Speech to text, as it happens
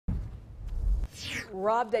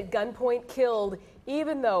Robbed at gunpoint, killed,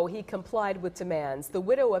 even though he complied with demands. The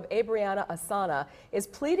widow of Abriana Asana is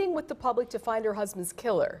pleading with the public to find her husband's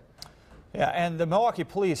killer. Yeah, and the Milwaukee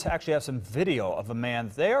police actually have some video of a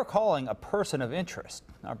man they are calling a person of interest.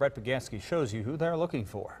 Now, Brett Bagansky shows you who they're looking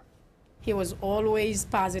for. He was always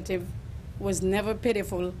positive, was never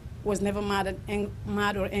pitiful, was never mad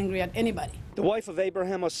or angry at anybody. The wife of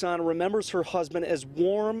Abraham Asana remembers her husband as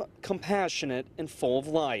warm, compassionate, and full of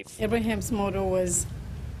life. Abraham's motto was,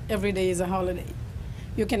 every day is a holiday.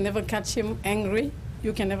 You can never catch him angry.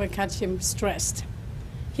 You can never catch him stressed.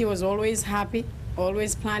 He was always happy,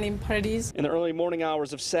 always planning parties. In the early morning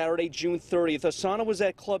hours of Saturday, June 30th, Asana was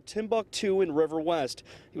at Club Timbuktu in River West.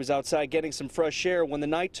 He was outside getting some fresh air when the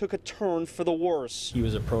night took a turn for the worse. He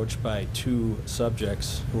was approached by two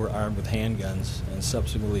subjects who were armed with handguns and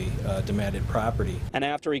subsequently demanded property. And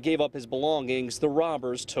after he gave up his belongings, the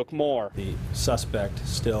robbers took more. The suspect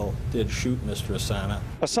still did shoot Mr. Asana.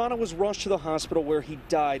 Asana was rushed to the hospital where he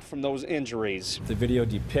died from those injuries. The video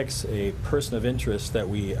depicts a person of interest that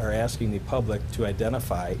we are asking the public to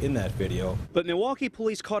identify in that video. But Milwaukee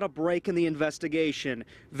police caught a break in the investigation.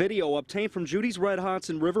 Video obtained from Judy's Red Hots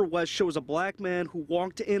in River West shows a black man who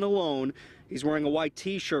walked in alone. He's wearing a white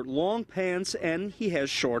t-shirt, long pants, and he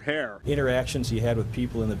has short hair. Interactions he had with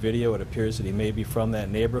people in the video, it appears that he may be from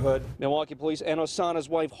that neighborhood. Milwaukee police and Asana's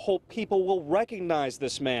wife hope people will recognize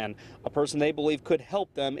this man, a person they believe could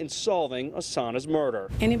help them in solving Asana's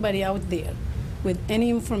murder. Anybody out there with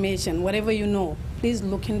any information, whatever you know, please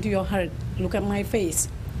look into your heart, look at my face,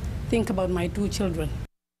 think about my two children.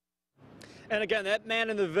 And again, that man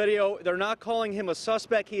in the video, they're not calling him a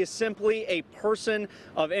suspect. He is simply a person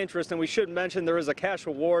of interest. And we should mention there is a cash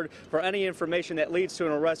reward for any information that leads to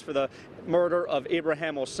an arrest for the murder of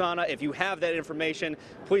Abraham Asana. If you have that information,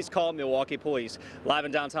 please call Milwaukee Police. Live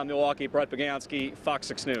in downtown Milwaukee, Brett Bagansky, Fox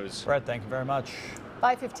 6 News. Brett, thank you very much.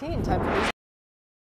 5:15, time for news.